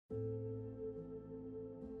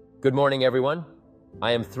Good morning, everyone.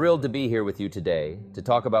 I am thrilled to be here with you today to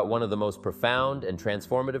talk about one of the most profound and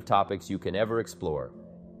transformative topics you can ever explore,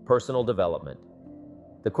 personal development.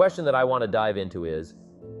 The question that I want to dive into is,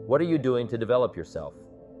 what are you doing to develop yourself?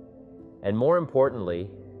 And more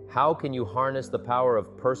importantly, how can you harness the power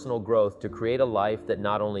of personal growth to create a life that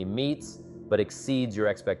not only meets, but exceeds your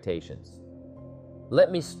expectations?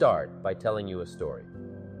 Let me start by telling you a story.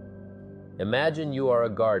 Imagine you are a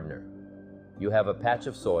gardener. You have a patch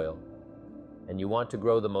of soil, and you want to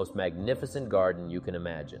grow the most magnificent garden you can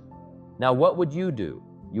imagine. Now, what would you do?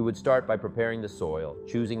 You would start by preparing the soil,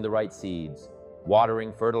 choosing the right seeds,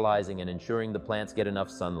 watering, fertilizing, and ensuring the plants get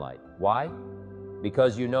enough sunlight. Why?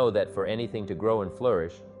 Because you know that for anything to grow and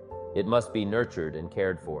flourish, it must be nurtured and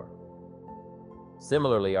cared for.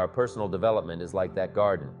 Similarly, our personal development is like that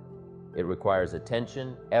garden. It requires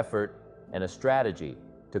attention, effort, and a strategy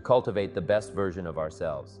to cultivate the best version of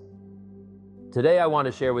ourselves. Today, I want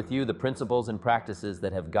to share with you the principles and practices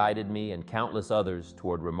that have guided me and countless others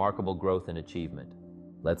toward remarkable growth and achievement.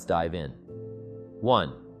 Let's dive in.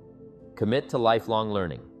 1. Commit to lifelong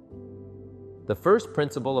learning. The first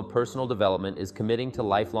principle of personal development is committing to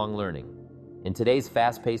lifelong learning. In today's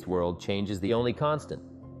fast-paced world, change is the only constant.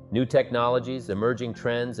 New technologies, emerging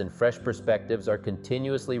trends, and fresh perspectives are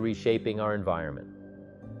continuously reshaping our environment.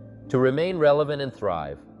 To remain relevant and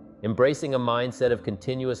thrive, embracing a mindset of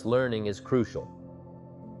continuous learning is crucial.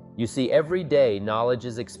 You see, every day, knowledge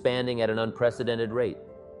is expanding at an unprecedented rate.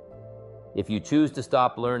 If you choose to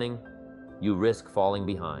stop learning, you risk falling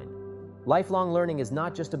behind. Lifelong learning is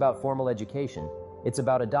not just about formal education, it's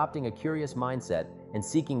about adopting a curious mindset and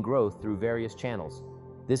seeking growth through various channels.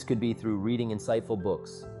 This could be through reading insightful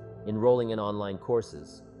books, enrolling in online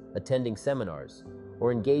courses, attending seminars,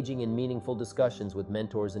 or engaging in meaningful discussions with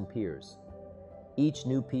mentors and peers. Each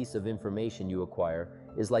new piece of information you acquire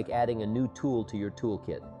is like adding a new tool to your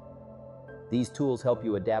toolkit. These tools help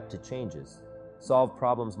you adapt to changes, solve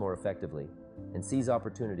problems more effectively, and seize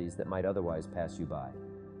opportunities that might otherwise pass you by.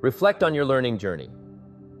 Reflect on your learning journey.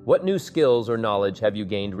 What new skills or knowledge have you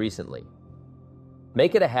gained recently?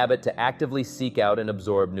 Make it a habit to actively seek out and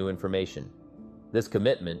absorb new information. This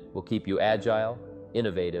commitment will keep you agile,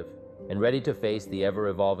 innovative, and ready to face the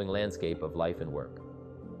ever-evolving landscape of life and work.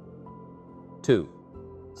 2.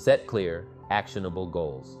 Set clear, actionable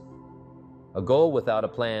goals. A goal without a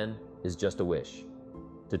plan is just a wish.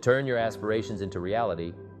 To turn your aspirations into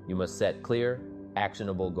reality, you must set clear,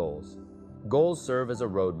 actionable goals. Goals serve as a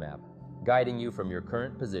roadmap, guiding you from your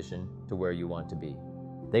current position to where you want to be.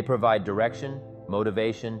 They provide direction,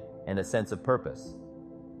 motivation, and a sense of purpose.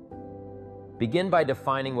 Begin by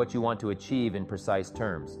defining what you want to achieve in precise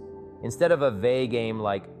terms. Instead of a vague aim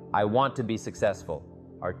like, "I want to be successful,"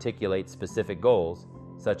 articulate specific goals,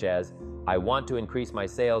 such as, "I want to increase my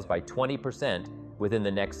sales by 20% within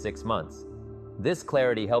the next 6 months." This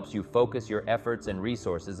clarity helps you focus your efforts and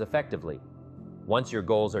resources effectively. Once your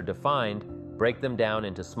goals are defined, break them down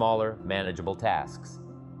into smaller, manageable tasks.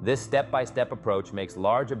 This step-by-step approach makes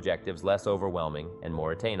large objectives less overwhelming and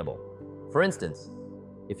more attainable. For instance,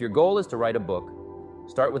 if your goal is to write a book,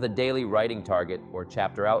 start with a daily writing target or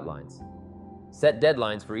chapter outlines. Set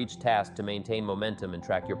deadlines for each task to maintain momentum and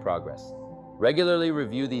track your progress. Regularly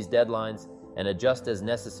review these deadlines and adjust as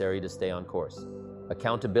necessary to stay on course.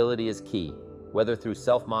 Accountability is key. Whether through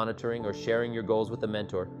self-monitoring or sharing your goals with a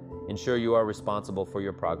mentor, ensure you are responsible for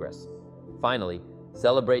your progress. Finally,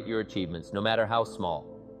 celebrate your achievements, no matter how small.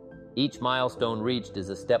 Each milestone reached is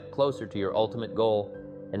a step closer to your ultimate goal,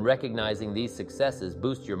 and recognizing these successes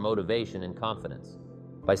boosts your motivation and confidence.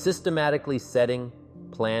 By systematically setting,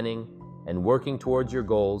 planning, and working towards your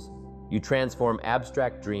goals, you transform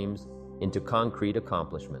abstract dreams into concrete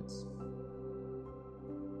accomplishments.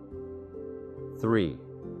 3.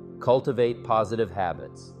 Cultivate positive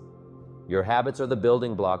habits. Your habits are the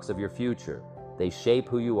building blocks of your future. They shape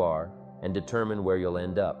who you are and determine where you'll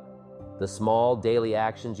end up. The small daily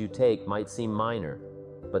actions you take might seem minor,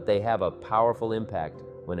 but they have a powerful impact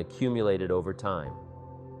when accumulated over time.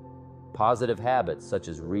 Positive habits such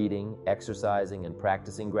as reading, exercising, and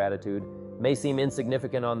practicing gratitude may seem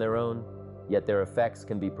insignificant on their own, yet their effects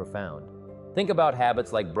can be profound. Think about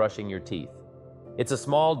habits like brushing your teeth. It's a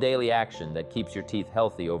small daily action that keeps your teeth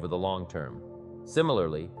healthy over the long term.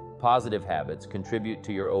 Similarly, positive habits contribute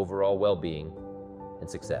to your overall well-being and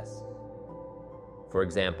success. For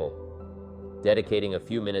example, dedicating a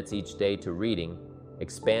few minutes each day to reading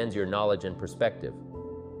expands your knowledge and perspective,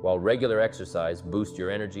 while regular exercise boosts your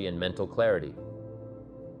energy and mental clarity.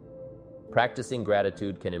 Practicing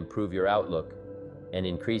gratitude can improve your outlook and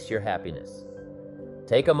increase your happiness.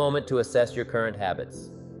 Take a moment to assess your current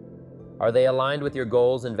habits. Are they aligned with your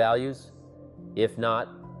goals and values? If not,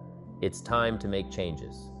 It's time to make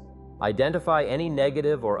changes. Identify any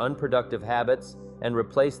negative or unproductive habits and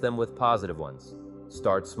replace them with positive ones.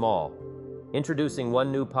 Start small. Introducing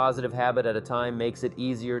one new positive habit at a time makes it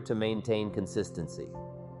easier to maintain consistency.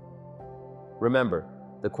 Remember,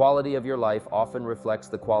 the quality of your life often reflects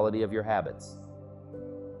the quality of your habits.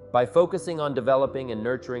 By focusing on developing and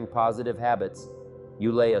nurturing positive habits,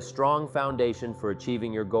 you lay a strong foundation for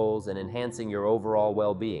achieving your goals and enhancing your overall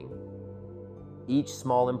well-being. Each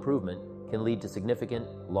small improvement can lead to significant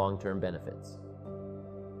long-term benefits.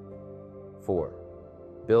 4.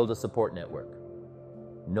 Build a support network.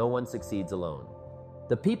 No one succeeds alone.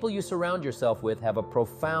 The people you surround yourself with have a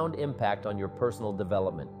profound impact on your personal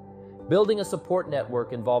development. Building a support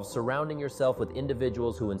network involves surrounding yourself with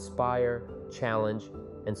individuals who inspire, challenge,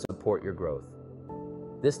 and support your growth.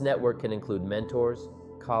 This network can include mentors,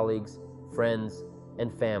 colleagues, friends,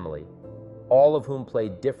 and family, all of whom play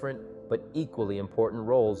different but equally important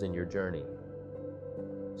roles in your journey.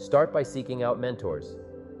 Start by seeking out mentors,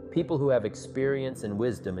 people who have experience and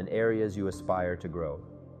wisdom in areas you aspire to grow.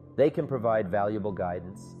 They can provide valuable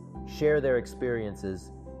guidance, share their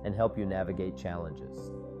experiences, and help you navigate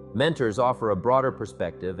challenges. Mentors offer a broader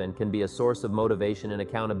perspective and can be a source of motivation and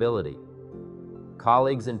accountability.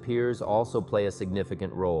 Colleagues and peers also play a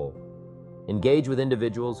significant role. Engage with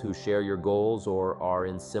individuals who share your goals or are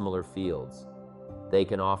in similar fields. They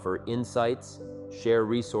can offer insights, share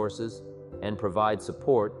resources, and provide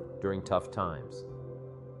support during tough times.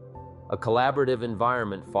 A collaborative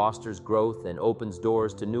environment fosters growth and opens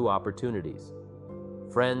doors to new opportunities.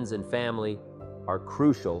 Friends and family are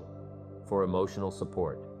crucial for emotional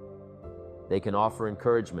support. They can offer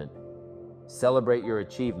encouragement, celebrate your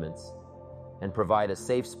achievements, and provide a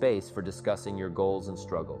safe space for discussing your goals and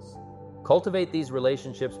struggles. Cultivate these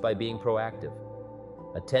relationships by being proactive.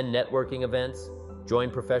 Attend networking events,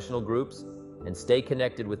 join professional groups, and stay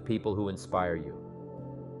connected with people who inspire you.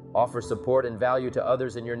 Offer support and value to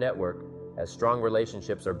others in your network, as strong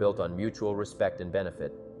relationships are built on mutual respect and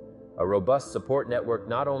benefit. A robust support network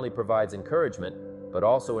not only provides encouragement, but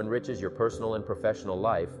also enriches your personal and professional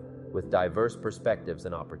life with diverse perspectives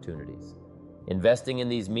and opportunities. Investing in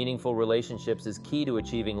these meaningful relationships is key to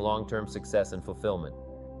achieving long-term success and fulfillment.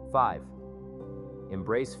 5.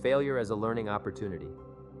 Embrace failure as a learning opportunity.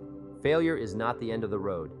 Failure is not the end of the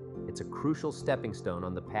road. It's a crucial stepping stone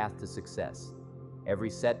on the path to success. Every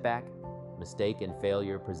setback, mistake, and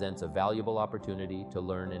failure presents a valuable opportunity to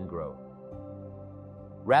learn and grow.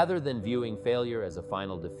 Rather than viewing failure as a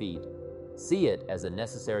final defeat, see it as a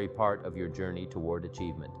necessary part of your journey toward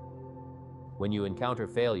achievement. When you encounter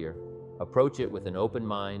failure, approach it with an open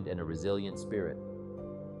mind and a resilient spirit.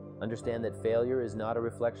 Understand that failure is not a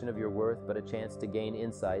reflection of your worth, but a chance to gain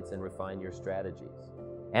insights and refine your strategies.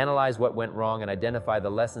 Analyze what went wrong and identify the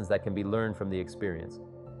lessons that can be learned from the experience.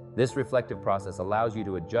 This reflective process allows you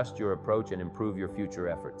to adjust your approach and improve your future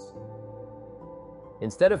efforts.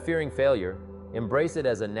 Instead of fearing failure, embrace it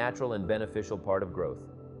as a natural and beneficial part of growth.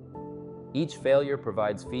 Each failure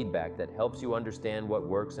provides feedback that helps you understand what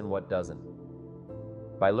works and what doesn't.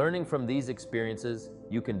 By learning from these experiences,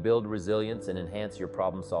 you can build resilience and enhance your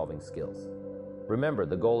problem-solving skills. Remember,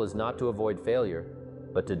 the goal is not to avoid failure,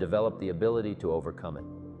 but to develop the ability to overcome it.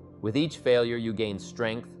 With each failure, you gain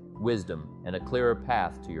strength, wisdom, and a clearer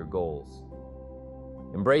path to your goals.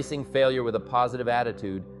 Embracing failure with a positive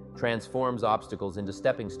attitude transforms obstacles into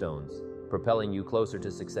stepping stones, propelling you closer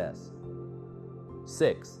to success.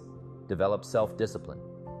 6. Develop self-discipline.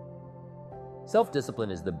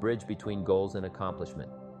 Self-discipline is the bridge between goals and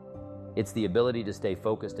accomplishment. It's the ability to stay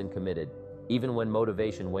focused and committed, even when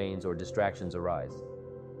motivation wanes or distractions arise.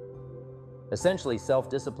 Essentially,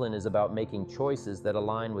 self-discipline is about making choices that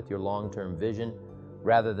align with your long-term vision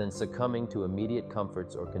rather than succumbing to immediate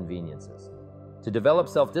comforts or conveniences. To develop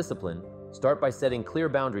self-discipline, start by setting clear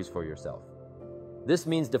boundaries for yourself. This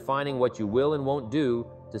means defining what you will and won't do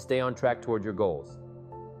to stay on track toward your goals.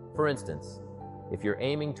 For instance, if you're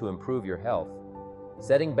aiming to improve your health,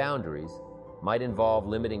 setting boundaries might involve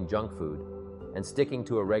limiting junk food and sticking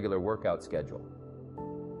to a regular workout schedule.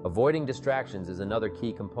 Avoiding distractions is another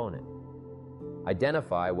key component.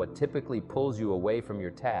 Identify what typically pulls you away from your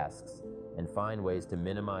tasks and find ways to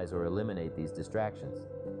minimize or eliminate these distractions.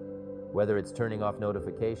 Whether it's turning off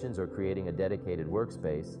notifications or creating a dedicated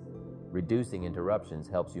workspace, reducing interruptions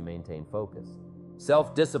helps you maintain focus.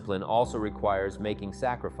 Self-discipline also requires making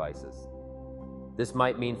sacrifices. This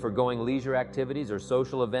might mean forgoing leisure activities or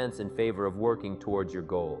social events in favor of working towards your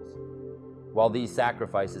goals. While these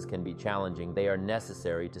sacrifices can be challenging, they are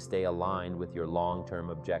necessary to stay aligned with your long-term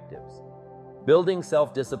objectives. Building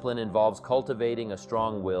self-discipline involves cultivating a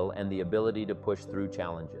strong will and the ability to push through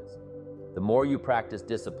challenges. The more you practice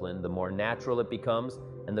discipline, the more natural it becomes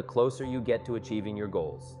and the closer you get to achieving your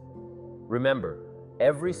goals. Remember,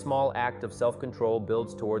 every small act of self-control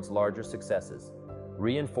builds towards larger successes,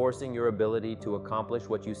 reinforcing your ability to accomplish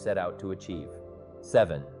what you set out to achieve.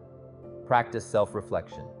 7. Practice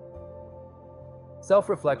self-reflection.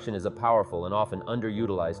 Self-reflection is a powerful and often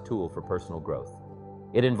underutilized tool for personal growth.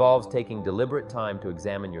 It involves taking deliberate time to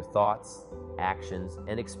examine your thoughts, actions,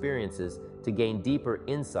 and experiences to gain deeper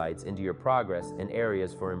insights into your progress and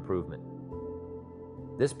areas for improvement.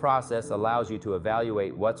 This process allows you to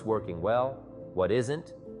evaluate what's working well, what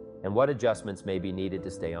isn't, and what adjustments may be needed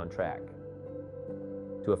to stay on track.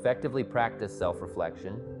 To effectively practice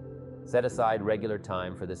self-reflection, set aside regular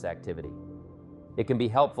time for this activity. It can be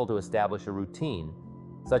helpful to establish a routine,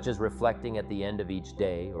 such as reflecting at the end of each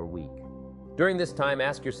day or week. During this time,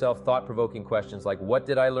 ask yourself thought-provoking questions like, what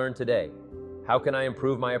did I learn today? How can I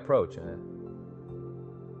improve my approach?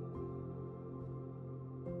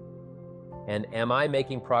 And am I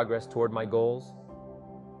making progress toward my goals?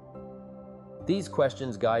 These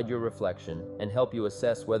questions guide your reflection and help you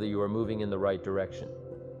assess whether you are moving in the right direction.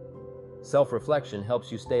 Self-reflection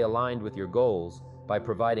helps you stay aligned with your goals by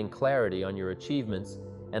providing clarity on your achievements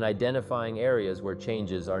and identifying areas where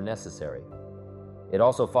changes are necessary. It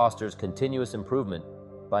also fosters continuous improvement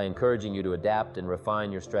by encouraging you to adapt and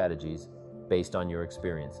refine your strategies based on your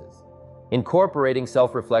experiences. Incorporating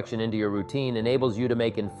self-reflection into your routine enables you to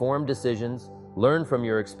make informed decisions, learn from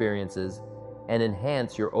your experiences, and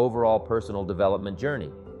enhance your overall personal development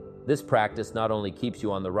journey. This practice not only keeps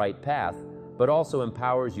you on the right path, but also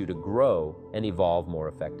empowers you to grow and evolve more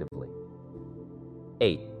effectively.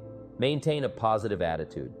 8. Maintain a positive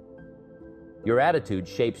attitude. Your attitude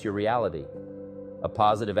shapes your reality. A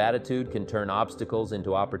positive attitude can turn obstacles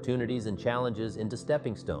into opportunities and challenges into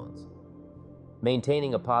stepping stones.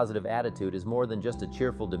 Maintaining a positive attitude is more than just a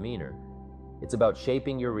cheerful demeanor. It's about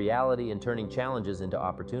shaping your reality and turning challenges into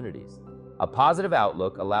opportunities. A positive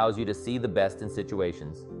outlook allows you to see the best in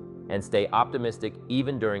situations and stay optimistic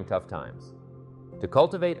even during tough times. To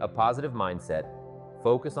cultivate a positive mindset,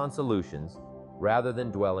 focus on solutions rather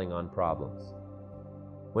than dwelling on problems.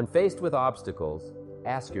 When faced with obstacles,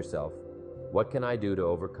 ask yourself, what can I do to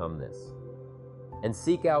overcome this? And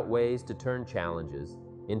seek out ways to turn challenges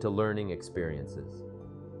into learning experiences.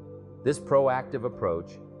 This proactive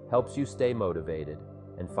approach helps you stay motivated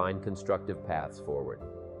and find constructive paths forward.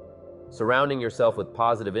 Surrounding yourself with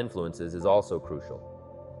positive influences is also crucial.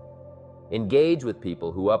 Engage with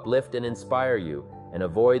people who uplift and inspire you, and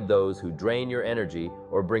avoid those who drain your energy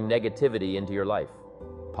or bring negativity into your life.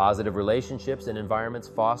 Positive relationships and environments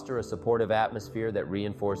foster a supportive atmosphere that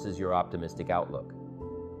reinforces your optimistic outlook.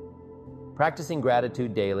 Practicing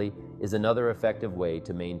gratitude daily is another effective way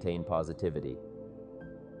to maintain positivity.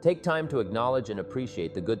 Take time to acknowledge and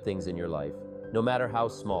appreciate the good things in your life, no matter how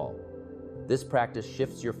small. This practice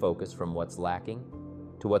shifts your focus from what's lacking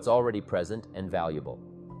to what's already present and valuable.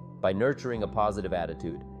 By nurturing a positive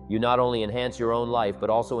attitude, you not only enhance your own life, but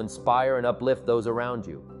also inspire and uplift those around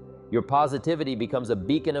you. Your positivity becomes a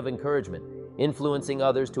beacon of encouragement, influencing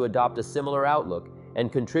others to adopt a similar outlook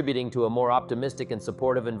and contributing to a more optimistic and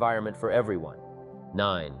supportive environment for everyone.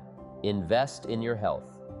 9. Invest in your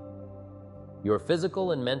health. Your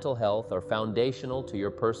physical and mental health are foundational to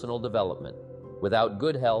your personal development. Without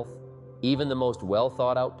good health, even the most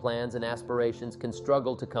well-thought-out plans and aspirations can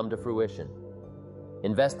struggle to come to fruition.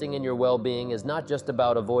 Investing in your well-being is not just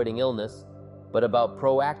about avoiding illness, but about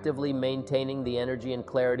proactively maintaining the energy and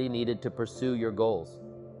clarity needed to pursue your goals.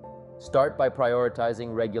 Start by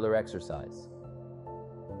prioritizing regular exercise.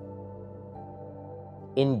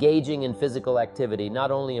 Engaging in physical activity not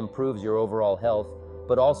only improves your overall health,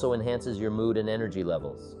 but also enhances your mood and energy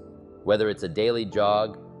levels. Whether it's a daily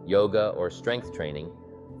jog, yoga, or strength training,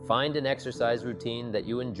 find an exercise routine that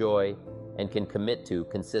you enjoy and can commit to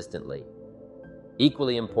consistently.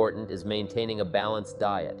 Equally important is maintaining a balanced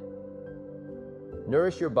diet.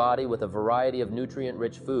 Nourish your body with a variety of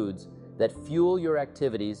nutrient-rich foods that fuel your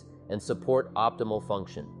activities and support optimal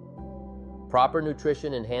function. Proper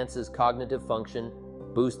nutrition enhances cognitive function,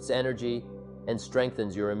 boosts energy, and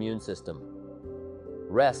strengthens your immune system.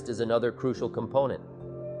 Rest is another crucial component.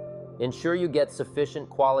 Ensure you get sufficient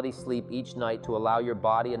quality sleep each night to allow your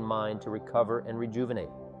body and mind to recover and rejuvenate.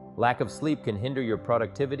 Lack of sleep can hinder your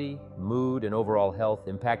productivity, mood, and overall health,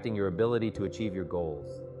 impacting your ability to achieve your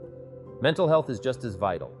goals. Mental health is just as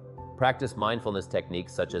vital. Practice mindfulness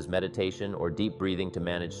techniques such as meditation or deep breathing to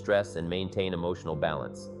manage stress and maintain emotional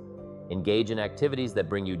balance. Engage in activities that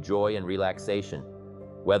bring you joy and relaxation,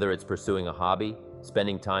 whether it's pursuing a hobby,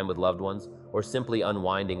 spending time with loved ones, or simply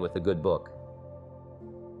unwinding with a good book.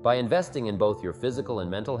 By investing in both your physical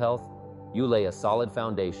and mental health, you lay a solid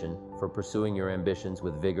foundation for pursuing your ambitions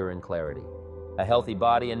with vigor and clarity. A healthy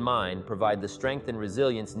body and mind provide the strength and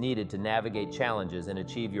resilience needed to navigate challenges and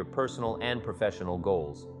achieve your personal and professional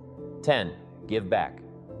goals. 10. Give back.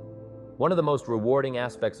 One of the most rewarding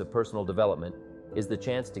aspects of personal development is the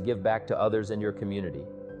chance to give back to others and your community.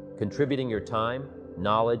 Contributing your time,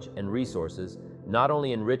 knowledge, and resources not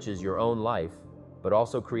only enriches your own life, but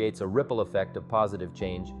also creates a ripple effect of positive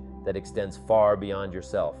change that extends far beyond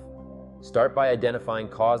yourself. Start by identifying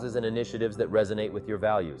causes and initiatives that resonate with your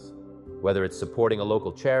values. Whether it's supporting a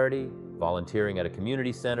local charity, volunteering at a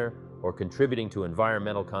community center, or contributing to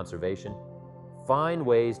environmental conservation, find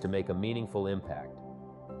ways to make a meaningful impact.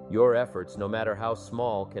 Your efforts, no matter how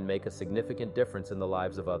small, can make a significant difference in the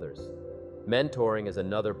lives of others. Mentoring is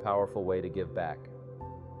another powerful way to give back.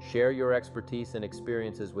 Share your expertise and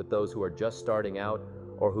experiences with those who are just starting out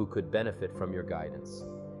or who could benefit from your guidance.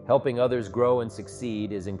 Helping others grow and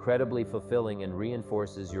succeed is incredibly fulfilling and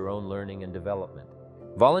reinforces your own learning and development.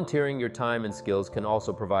 Volunteering your time and skills can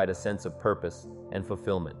also provide a sense of purpose and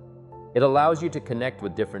fulfillment. It allows you to connect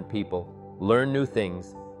with different people, learn new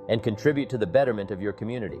things, and contribute to the betterment of your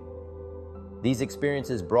community. These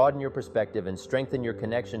experiences broaden your perspective and strengthen your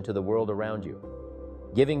connection to the world around you.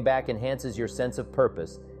 Giving back enhances your sense of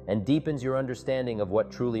purpose and deepens your understanding of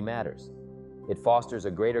what truly matters. It fosters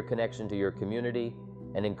a greater connection to your community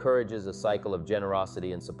and encourages a cycle of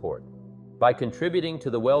generosity and support. By contributing to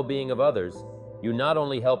the well-being of others, you not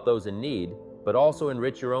only help those in need, but also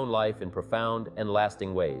enrich your own life in profound and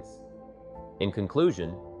lasting ways. In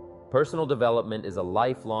conclusion, personal development is a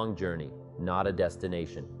lifelong journey, not a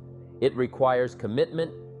destination. It requires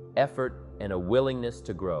commitment, effort, and a willingness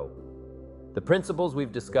to grow. The principles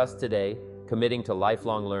we've discussed today, committing to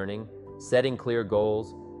lifelong learning, setting clear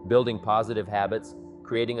goals, building positive habits,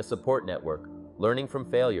 creating a support network, learning from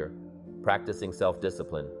failure, practicing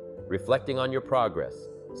self-discipline, reflecting on your progress,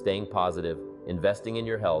 staying positive, investing in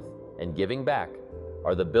your health, and giving back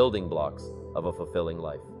are the building blocks of a fulfilling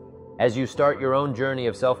life. As you start your own journey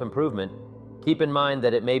of self-improvement, keep in mind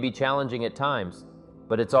that it may be challenging at times,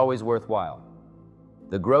 but it's always worthwhile.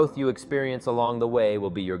 The growth you experience along the way will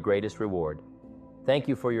be your greatest reward. Thank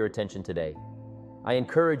you for your attention today. I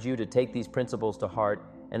encourage you to take these principles to heart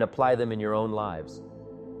and apply them in your own lives.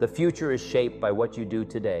 The future is shaped by what you do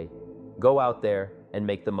today. Go out there and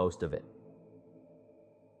make the most of it.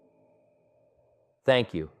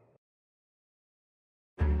 Thank you.